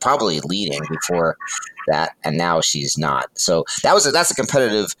was probably leading before that, and now she's not. So that's a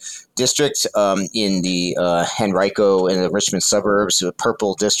competitive district in the Henrico in the Richmond suburbs, a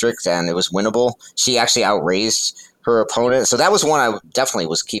purple district, and it was winnable. She actually outraised her opponent. So that was one I definitely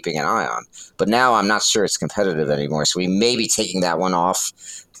was keeping an eye on. But now I'm not sure it's competitive anymore. So we may be taking that one off.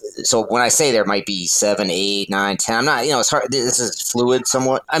 So when I say there might be 7, 8, 9, 10, I'm not, it's hard. This is fluid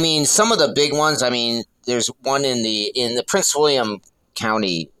somewhat. I mean, some of the big ones, there's one in the Prince William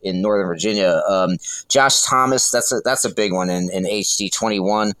County in Northern Virginia. Josh Thomas, that's a big one in HD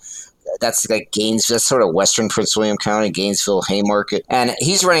 21. That's like Gainesville, that's sort of Western Prince William County, Gainesville, Haymarket. And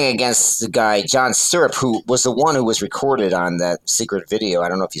he's running against the guy, John Stirrup, who was the one who was recorded on that secret video. I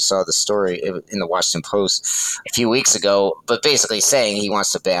don't know if you saw the story in the Washington Post a few weeks ago, but basically saying he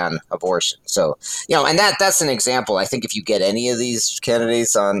wants to ban abortion. So, and that's an example. I think if you get any of these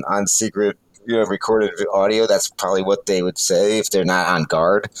candidates on secret recorded audio, that's probably what they would say if they're not on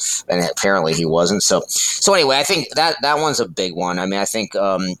guard, and apparently he wasn't. So anyway, I think that one's a big one. I think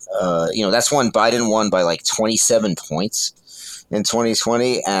that's one Biden won by like 27 points in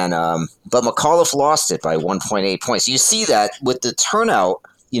 2020, and but McAuliffe lost it by 1.8 points. You see that with the turnout,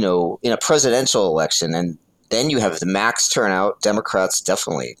 in a presidential election, and then you have the max turnout. Democrats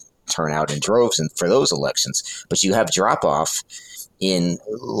definitely turn out in droves and for those elections, but you have drop off even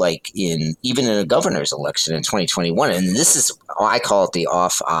in a governor's election in 2021. And this is, I call it the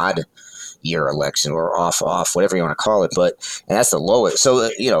odd year election, or off, whatever you want to call it. And that's the lowest. So,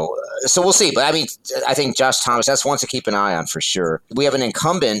 so we'll see. But I think Josh Thomas, that's one to keep an eye on for sure. We have an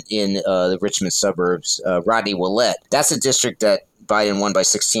incumbent in the Richmond suburbs, Rodney Willett. That's a district that Biden won by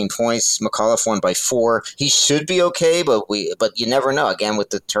 16 points. McAuliffe won by 4. He should be okay, but you never know. Again,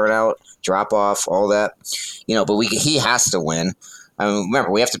 with the turnout, drop off, all that, but he has to win. Remember,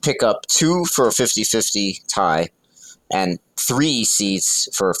 we have to pick up 2 for a 50-50 tie and 3 seats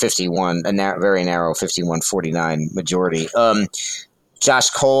for 51, very narrow 51-49 majority. Josh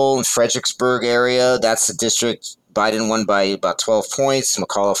Cole in Fredericksburg area, that's the district Biden won by about 12 points.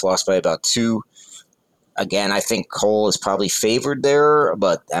 McAuliffe lost by about 2. Again, I think Cole is probably favored there,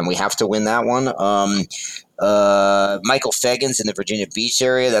 and we have to win that one. Michael Feggins in the Virginia Beach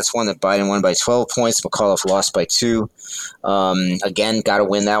area, that's one that Biden won by 12 points. McAuliffe lost by 2. Again, got to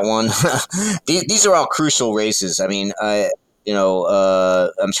win that one. These are all crucial races. I'm trying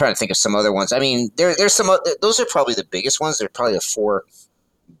to think of some other ones. There's some. Those are probably the biggest ones. They're probably the 4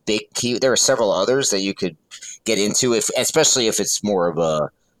 big key. There are several others that you could get into, especially if it's more of a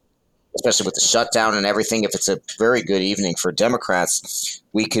especially with the shutdown and everything. If it's a very good evening for Democrats,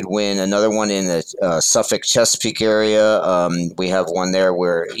 we could win another one in the Suffolk Chesapeake area. We have one there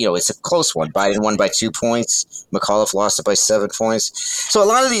where, it's a close one. Biden won by 2 points. McAuliffe lost it by 7 points. So a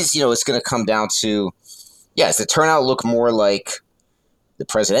lot of these, it's going to come down to, does the turnout look more like the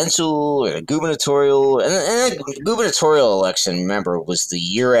presidential or the gubernatorial? And the gubernatorial election, remember, was the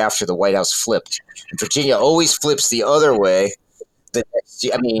year after the White House flipped. And Virginia always flips the other way.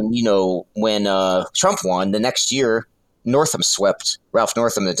 When Trump won, the next year, Ralph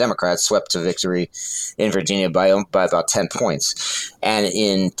Northam, the Democrats, swept to victory in Virginia by about 10 points. And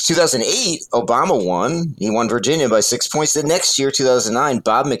in 2008, Obama won. He won Virginia by 6 points. The next year, 2009,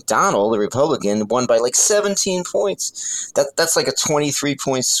 Bob McDonnell, the Republican, won by like 17 points. That's like a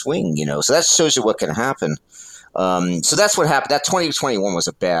 23-point swing, So that shows you what can happen. So that's what happened. That 2021 was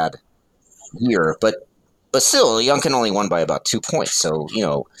a bad year, but still, Youngkin only won by about 2 points. So,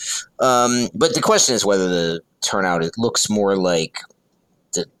 but the question is whether the turnout, it looks more like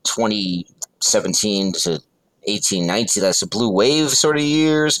the 2017 to 18, 19, that's a blue wave sort of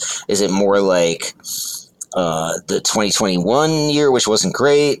years. Is it more like the 2021 year, which wasn't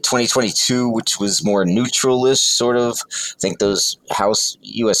great, 2022, which was more neutral-ish sort of? I think those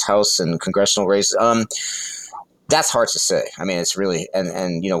U.S. House and congressional races. That's hard to say. I mean, it's really,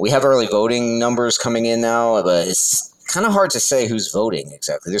 and we have early voting numbers coming in now, but it's kind of hard to say who's voting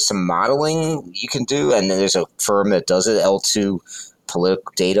exactly. There's some modeling you can do, and then there's a firm that does it, L2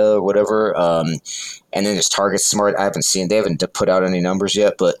 Political Data or whatever. And then there's Target Smart. They haven't put out any numbers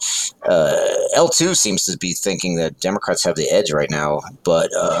yet, but L2 seems to be thinking that Democrats have the edge right now. But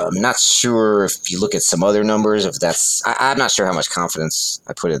I'm not sure if you look at some other numbers, I'm not sure how much confidence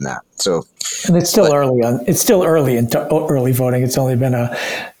I put in that. So, and it's still early on. It's still early into early voting. It's only been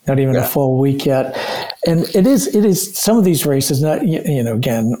not even a full week yet. And it is some of these races, not,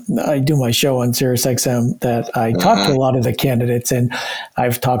 again, I do my show on SiriusXM that I talk to a lot of the candidates, and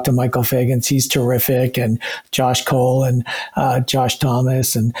I've talked to Michael Fagans. He's terrific. And Josh Cole and Josh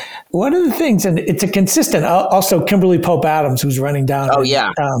Thomas. And one of the things, and it's a consistent, also Kimberly Pope Adams, who's running down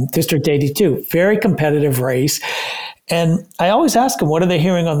District 82, very competitive race. And I always ask them, what are they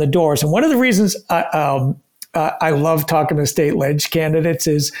hearing on the doors? And one of the reasons I love talking to state ledge candidates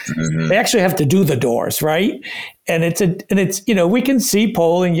is they actually have to do the doors, right? And it's we can see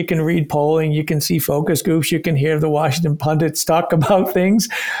polling, you can read polling, you can see focus groups, you can hear the Washington pundits talk about things,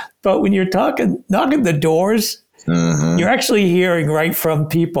 but when you're knocking the doors, you're actually hearing right from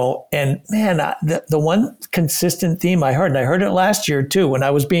people. And man, the one consistent theme I heard, and I heard it last year too, when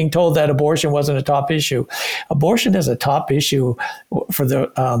I was being told that abortion wasn't a top issue. Abortion is a top issue for the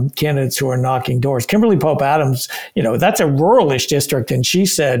candidates who are knocking doors. Kimberly Pope Adams, that's a ruralish district. And she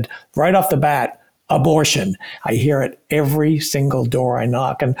said right off the bat, abortion. I hear it every single door I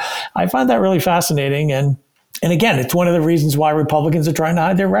knock. And I find that really fascinating. And again, it's one of the reasons why Republicans are trying to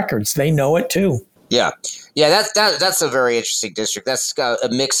hide their records. They know it too. Yeah. That's a very interesting district. That's got a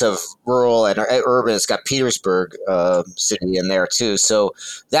mix of rural and urban. It's got Petersburg city in there too. So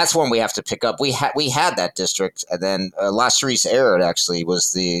that's one we have to pick up. We had that district, and then Lashreese Aird actually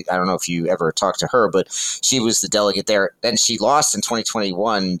was I don't know if you ever talked to her, but she was the delegate there, and she lost in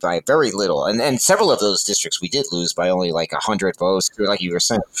 2021 by very little. And several of those districts we did lose by only like 100 votes, like you were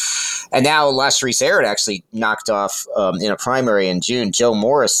saying. And now Lashreese Aird actually knocked off in a primary in June Joe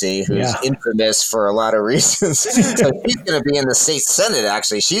Morrissey, who's infamous for a lot of reasons. So she's going to be in the state Senate.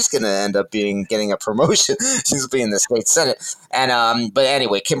 Actually, she's going to end up getting a promotion. She's be in the state Senate. And but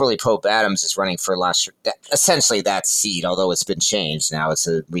anyway, Kimberly Pope Adams is running for essentially that seat, although it's been changed now. It's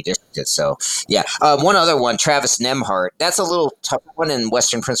a redistricted. So one other one, Travis Nemhart. That's a little tough one in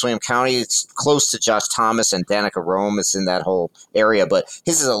Western Prince William County. It's close to Josh Thomas and Danica Rome. It's in that whole area, but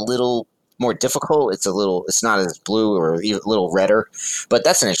his is a little more difficult. It's not as blue or even a little redder, but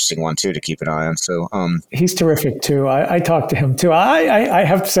that's an interesting one too to keep an eye on. So he's terrific too. I talked to him too. I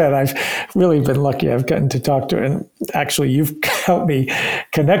have said I've really been lucky. I've gotten to talk to, and actually you've helped me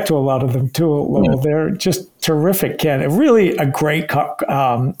connect to a lot of them too. Lowell. They're just terrific candidates. Really a great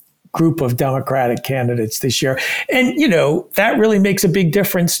group of Democratic candidates this year. And, that really makes a big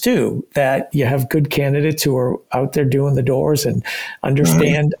difference too, that you have good candidates who are out there doing the doors and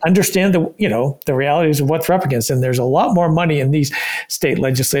understand the realities of what's up against. And there's a lot more money in these state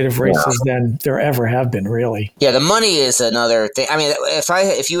legislative races than there ever have been, really. Yeah, the money is another thing. I mean,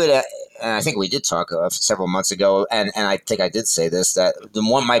 if you had, and I think we did talk several months ago, and I think I did say this, that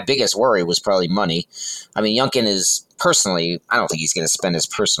my biggest worry was probably money. I mean, Youngkin is personally, I don't think he's going to spend his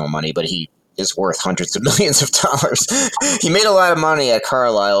personal money, but he is worth hundreds of millions of dollars. He made a lot of money at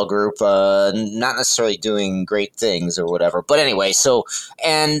Carlyle Group, not necessarily doing great things or whatever. But anyway, so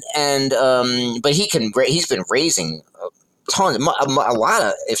but he's been raising tons, a lot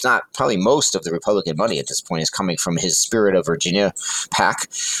of, if not probably most of the Republican money at this point is coming from his Spirit of Virginia PAC,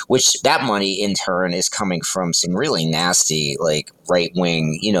 which that money in turn is coming from some really nasty, like right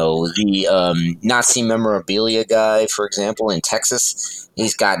wing, the Nazi memorabilia guy, for example, in Texas.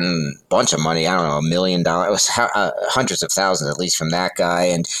 He's gotten a bunch of money. I don't know, $1 million, hundreds of thousands at least from that guy,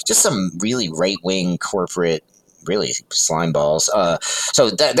 and just some really right wing corporate, really slime balls. So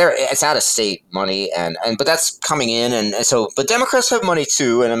it's out of state money, but that's coming in, and so but Democrats have money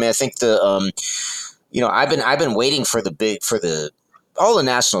too. And I mean, I think I've been waiting for all the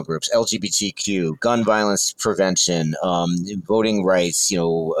national groups, LGBTQ, gun violence prevention, voting rights,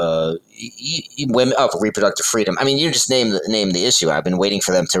 women, reproductive freedom. I mean, you just name the issue. I've been waiting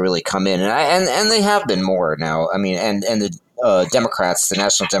for them to really come in, and they have been more now. I mean, and the Democrats, the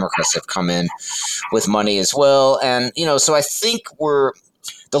National Democrats, have come in with money as well, and so I think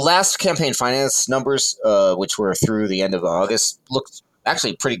the last campaign finance numbers, which were through the end of August, looked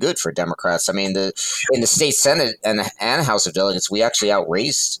actually pretty good for Democrats. I mean, in the state Senate and House of Delegates, we actually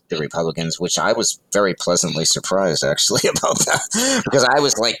outraised the Republicans, which I was very pleasantly surprised actually about that, because I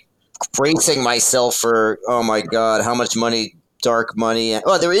was like bracing myself for, oh my God, how much money, dark money.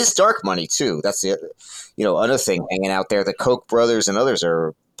 Oh, there is dark money too. That's the other thing hanging out there. The Koch brothers and others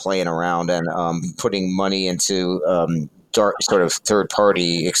are playing around and putting money into dark sort of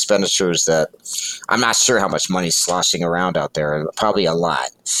third-party expenditures that I'm not sure how much money's sloshing around out there. Probably a lot,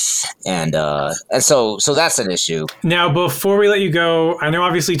 and so that's an issue. Now, before we let you go, I know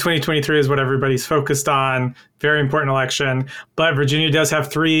obviously 2023 is what everybody's focused on. Very important election, but Virginia does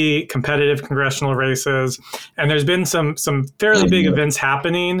have 3 competitive congressional races, and there's been some fairly big events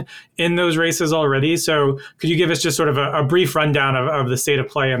happening in those races already. So could you give us just sort of a brief rundown of the state of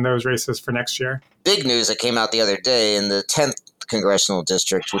play in those races for next year? Big news that came out the other day in the 10th congressional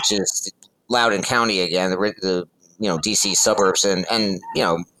district, which is Loudoun County again, the DC suburbs and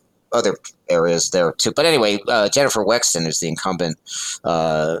other areas there too. But anyway, Jennifer Wexton, who's the incumbent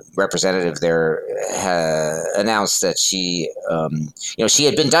representative there, announced that she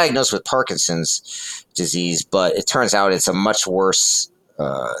had been diagnosed with Parkinson's disease, but it turns out it's a much worse.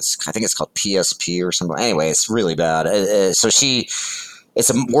 I think it's called PSP or something. Anyway, it's really bad. It's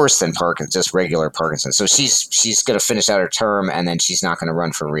worse than Parkinson's, just regular Parkinson's. So she's going to finish out her term, and then she's not going to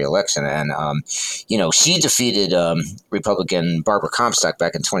run for re-election. And she defeated Republican Barbara Comstock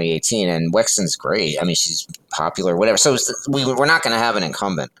back in 2018, and Wexton's great. I mean, she's popular, whatever. So we're not going to have an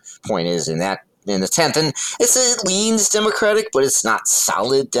incumbent. Point is in the 10th, and it leans Democratic, but it's not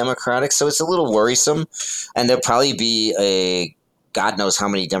solid Democratic, so it's a little worrisome. And there'll probably be God knows how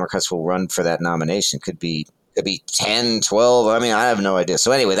many Democrats will run for that nomination. Could be 10, 12. I mean, I have no idea.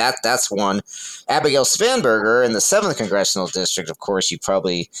 So anyway, that's one. Abigail Spanberger in the 7th Congressional District, of course, you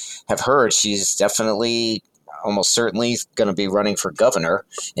probably have heard. She's definitely, almost certainly going to be running for governor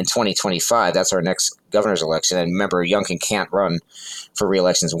in 2025. That's our next governor's election. And remember, Youngkin can't run for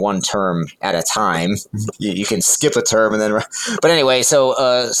re-elections one term at a time. You can skip a term and then run. But anyway, so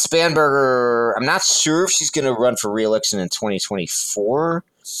Spanberger, I'm not sure if she's going to run for re-election in 2024.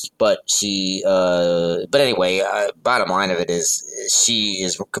 But anyway, bottom line of it is she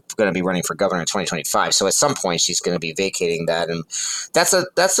is going to be running for governor in 2025. So at some point she's going to be vacating that, and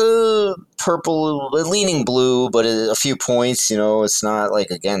that's a purple, leaning blue, but a few points. It's not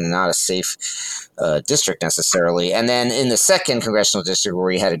not a safe district necessarily. And then in the 2nd congressional district, where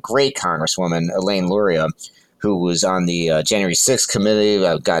we had a great Congresswoman, Elaine Luria, who was on the January 6th committee,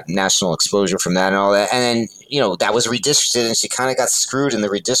 got national exposure from that and all that. And then, that was redistricted, and she kind of got screwed in the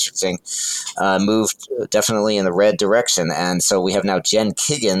redistricting, moved definitely in the red direction. And so we have now Jen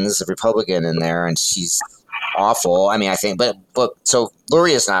Kiggins, a Republican, in there, and she's awful. I mean, I think, but so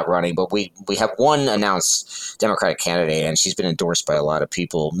Luria's not running, but we have one announced Democratic candidate, and she's been endorsed by a lot of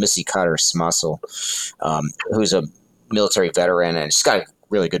people, Missy Cotter Smussel, who's a military veteran, and she's got a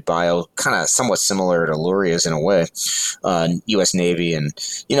really good bio, kind of somewhat similar to Luria's in a way, U.S. Navy, and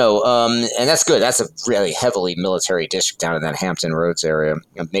and that's good. That's a really heavily military district down in that Hampton Roads area,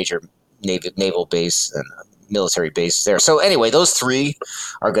 a major naval base and military base there. So anyway, those 3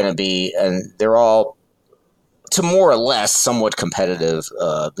 are going to be, and they're all to more or less somewhat competitive.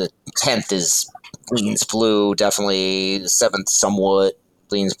 The 10th leans blue, definitely. The 7th somewhat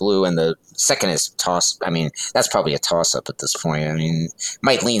leans blue, and the 2nd is toss. I mean, that's probably a toss-up at this point. I mean,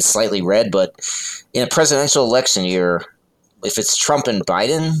 might lean slightly red, but in a presidential election year, if it's Trump and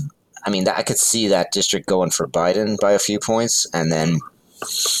Biden, I mean, I could see that district going for Biden by a few points, and then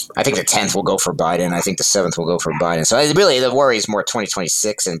I think the 10th will go for Biden. I think the 7th will go for Biden. So really, the worry is more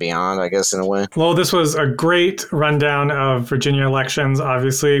 2026 and beyond, I guess, in a way. Well, this was a great rundown of Virginia elections.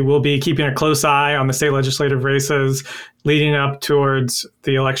 Obviously, we'll be keeping a close eye on the state legislative races leading up towards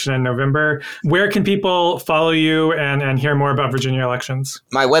the election in November. Where can people follow you and hear more about Virginia elections?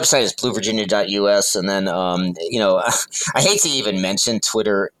 My website is bluevirginia.us. And then, I hate to even mention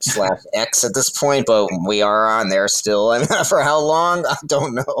Twitter/X at this point, but we are on there still. I mean, for how long? I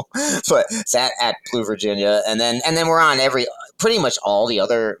don't know. But it's at Blue Virginia. And then we're on pretty much all the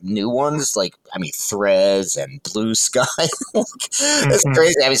other new ones, Threads and Blue Sky. It's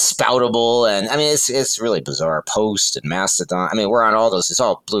crazy. Spoutable, and it's really bizarre. Post and Mastodon. We're on all those. It's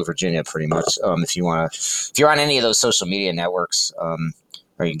all Blue Virginia pretty much. If you're on any of those social media networks,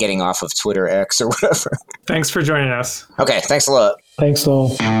 are you getting off of Twitter X or whatever? Thanks for joining us. Okay, thanks a lot. Thanks,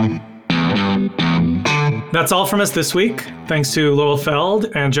 Lowell. That's all from us this week. Thanks to Lowell Feld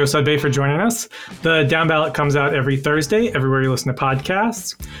and Joe Sudbay for joining us. The Down Ballot comes out every Thursday, everywhere you listen to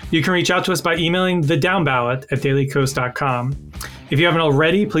podcasts. You can reach out to us by emailing thedownballot@dailycoast.com. If you haven't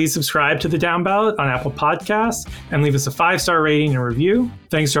already, please subscribe to The Down Ballot on Apple Podcasts and leave us a 5-star rating and review.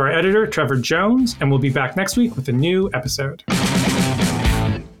 Thanks to our editor, Trevor Jones, and we'll be back next week with a new episode.